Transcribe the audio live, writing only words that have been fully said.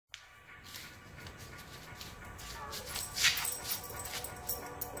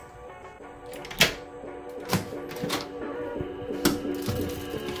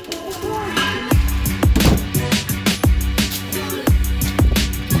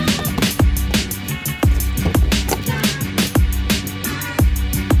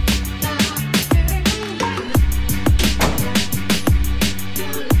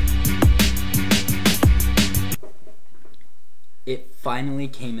finally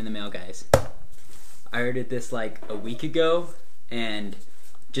came in the mail, guys. I ordered this like a week ago, and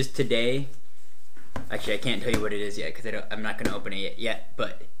just today, actually I can't tell you what it is yet because I'm not gonna open it yet,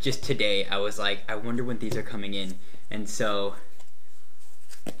 but just today I was like, I wonder when these are coming in, and so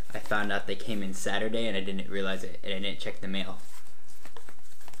I found out they came in Saturday and I didn't realize it, and I didn't check the mail.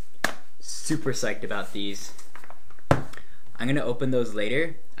 Super psyched about these. I'm gonna open those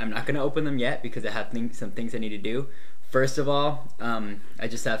later. I'm not gonna open them yet because I have some things I need to do. First of all, I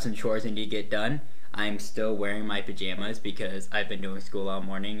just have some chores I need to get done. I'm still wearing my pajamas because I've been doing school all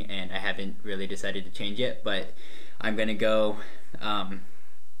morning and I haven't really decided to change it, but I'm gonna go, I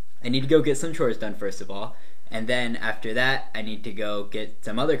need to go get some chores done first of all, and then after that I need to go get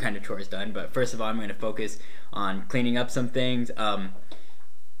some other kind of chores done. But first of all, I'm gonna focus on cleaning up some things.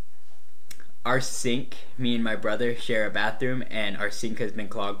 Our sink, me and my brother share a bathroom, and our sink has been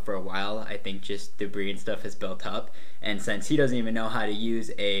clogged for a while. I think just debris and stuff has built up, and since he doesn't even know how to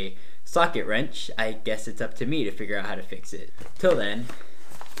use a socket wrench, I guess it's up to me to figure out how to fix it. Till then,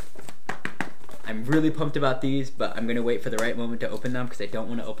 I'm really pumped about these, but I'm gonna wait for the right moment to open them because I don't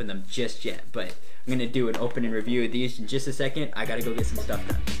want to open them just yet. But I'm gonna do an open and review of these in just a second. I gotta go get some stuff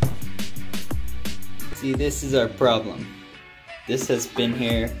done. See, this is our problem. This has been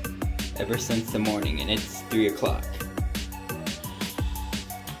here ever since the morning, and it's 3 o'clock.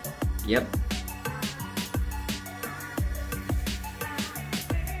 Yep.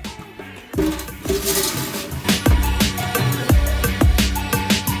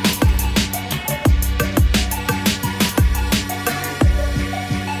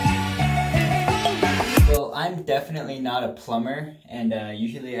 Well, I'm definitely not a plumber, and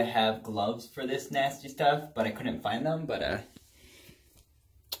usually I have gloves for this nasty stuff, but I couldn't find them, but I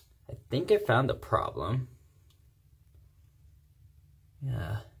think I found the problem.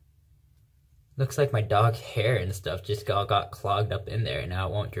 Yeah. Looks like my dog's hair and stuff just all got clogged up in there and now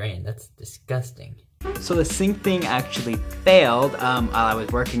it won't drain. That's disgusting. So the sink thing actually failed while I was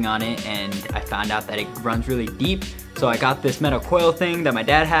working on it, and I found out that it runs really deep. So I got this metal coil thing that my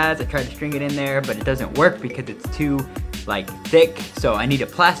dad has. I tried to string it in there, but it doesn't work because it's too like thick. So I need a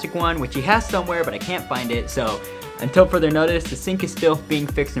plastic one, which he has somewhere, but I can't find it. So until further notice, the sink is still being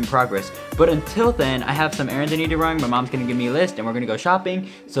fixed in progress. But until then, I have some errands I need to run. My mom's gonna give me a list and we're gonna go shopping.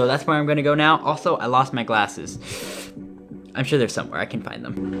 So that's where I'm gonna go now. Also, I lost my glasses. I'm sure they're somewhere, I can find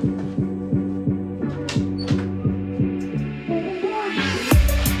them.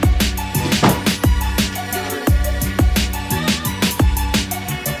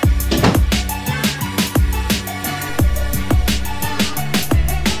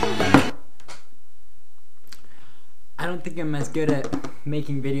 I don't think I'm as good at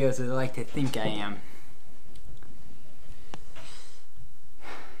making videos as I like to think I am.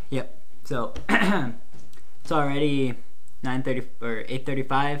 Yep, so it's already 9:30 or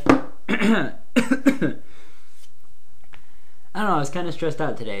 8:35. I don't know, I was kind of stressed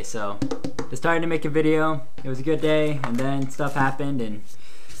out today, so I started to make a video. It was a good day, and then stuff happened, and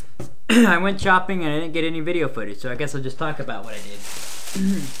I went shopping and I didn't get any video footage, so I guess I'll just talk about what I did.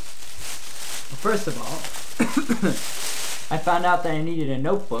 Well, first of all, I found out that I needed a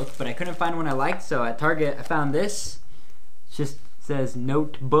notebook, but I couldn't find one I liked, so at Target I found this. It just says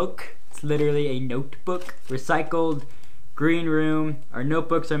notebook. It's literally a notebook. Recycled green room. Our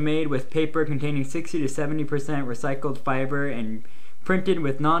notebooks are made with paper containing 60 to 70% recycled fiber and printed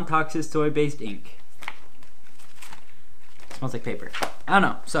with non-toxic soy-based ink. It smells like paper. I don't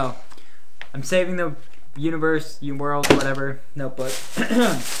know, so I'm saving the universe, world, whatever, notebook.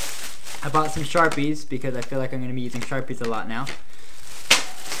 I bought some Sharpies because I feel like I'm going to be using Sharpies a lot now.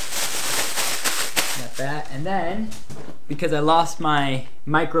 Got that. And then, because I lost my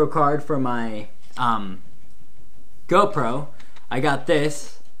micro card for my GoPro, I got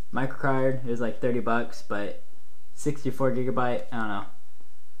this. Micro card. It was like 30 bucks, but 64 gigabyte. I don't know.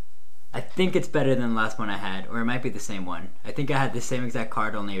 I think it's better than the last one I had, or it might be the same one. I think I had the same exact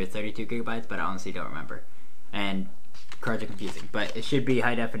card, only with 32 gigabytes, but I honestly don't remember. And cards are confusing, but it should be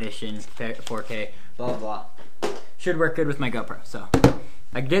high definition, 4K, blah blah blah. Should work good with my GoPro. So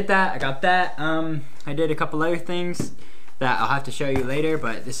I did that, I got that. I did a couple other things that I'll have to show you later,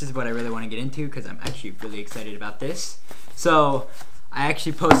 but this is what I really want to get into because I'm actually really excited about this. So I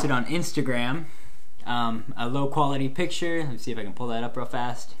actually posted on Instagram a low quality picture. Let's see if I can pull that up real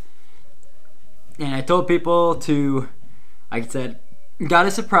fast. And I told people to, like I said, got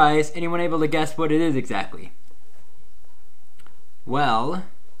a surprise. Anyone able to guess what it is exactly? Well,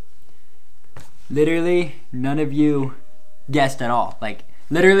 literally none of you guessed at all. Like,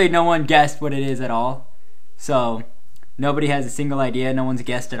 literally no one guessed what it is at all. So, nobody has a single idea. No one's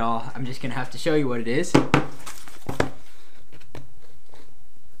guessed at all. I'm just gonna have to show you what it is.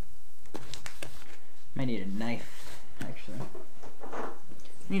 Might need a knife, actually. I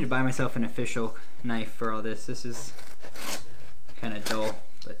need to buy myself an official knife for all this. This is kind of dull,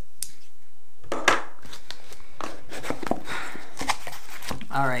 but...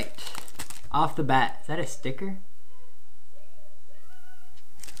 Alright, off the bat. Is that a sticker?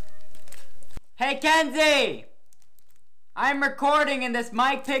 Hey Kenzie! I'm recording and this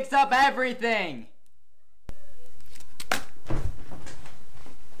mic picks up everything!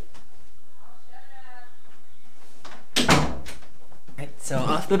 Alright, so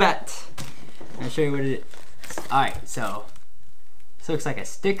off the bat, I'll show you what it is. Alright, so this looks like a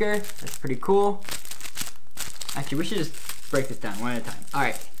sticker. That's pretty cool. Actually, we should just break this down one at a time.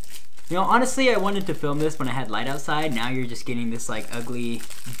 Alright. You know, honestly, I wanted to film this when I had light outside. Now you're just getting this like ugly,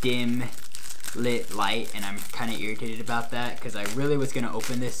 dim, lit light, and I'm kind of irritated about that because I really was going to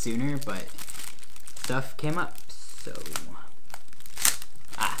open this sooner, but stuff came up. So,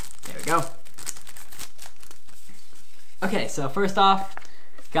 there we go. Okay, so first off,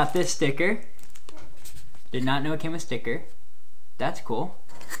 got this sticker. Did not know it came with a sticker. That's cool.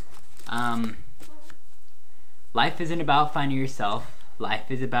 Life isn't about finding yourself.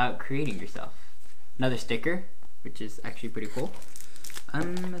 Life is about creating yourself. Another sticker, which is actually pretty cool.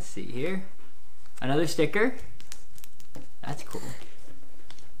 Let's see here. Another sticker. That's cool.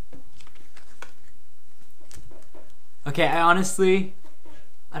 Okay, I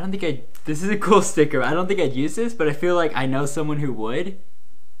don't think this is a cool sticker. I don't think I'd use this, but I feel like I know someone who would.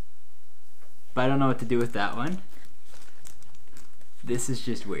 But I don't know what to do with that one. This is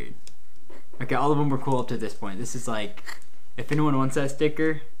just weird. Okay, all of them were cool up to this point. This is like, if anyone wants that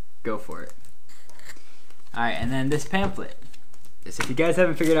sticker, go for it. Alright, and then this pamphlet. So if you guys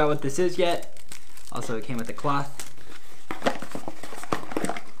haven't figured out what this is yet, also it came with a cloth.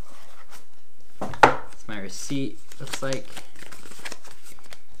 It's my receipt, looks like.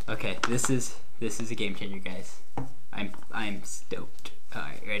 Okay, this is a game changer, guys. I'm stoked.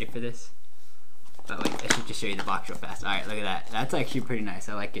 Alright, ready for this? Oh wait, I should just show you the box real fast. Alright, look at that. That's actually pretty nice.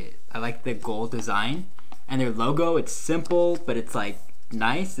 I like it. I like the gold design. And their logo, it's simple, but it's like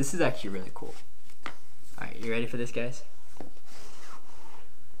nice. This is actually really cool. Alright, you ready for this, guys?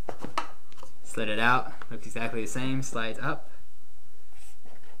 Slid it out. Looks exactly the same. Slides up.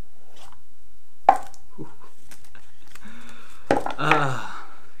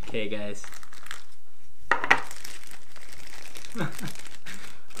 Okay, guys.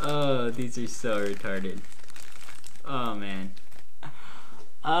 Oh, these are so retarded. Oh, man.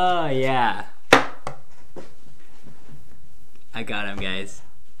 Oh, yeah. I got him, guys.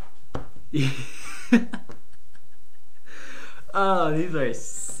 Oh, these are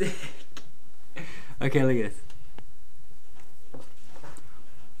sick. Okay, look at this.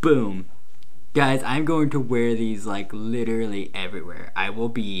 Boom. Guys, I'm going to wear these like literally everywhere.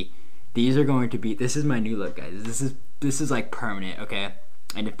 These are going to be, this is my new look, guys. This is like permanent, okay?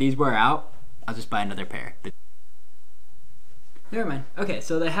 And if these wear out, I'll just buy another pair. Never mind. Okay,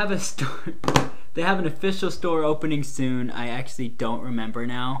 so they have a store. They have an official store opening soon. I actually don't remember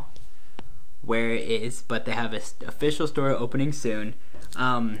now where it is, but they have an official store opening soon.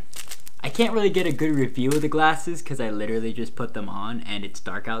 I can't really get a good review of the glasses because I literally just put them on and it's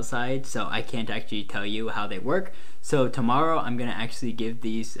dark outside, so I can't actually tell you how they work. So tomorrow I'm gonna actually give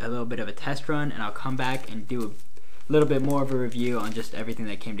these a little bit of a test run, and I'll come back and do a little bit more of a review on just everything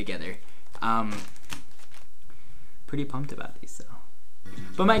that came together. Pretty pumped about these though.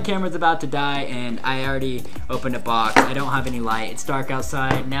 But my camera's about to die and I already opened a box. I don't have any light. It's dark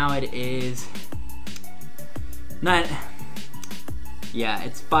outside. Now it is 9. Yeah,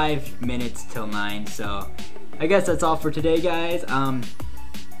 it's 5 minutes till 9, so I guess that's all for today, guys.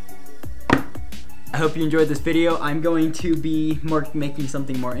 I hope you enjoyed this video. I'm going to be making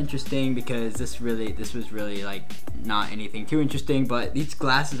something more interesting because this was really like not anything too interesting, but these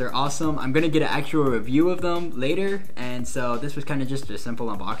glasses are awesome. I'm gonna get an actual review of them later, and so this was kind of just a simple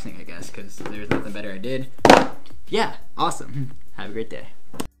unboxing, I guess, because there's nothing better I did. Yeah, awesome. Have a great day.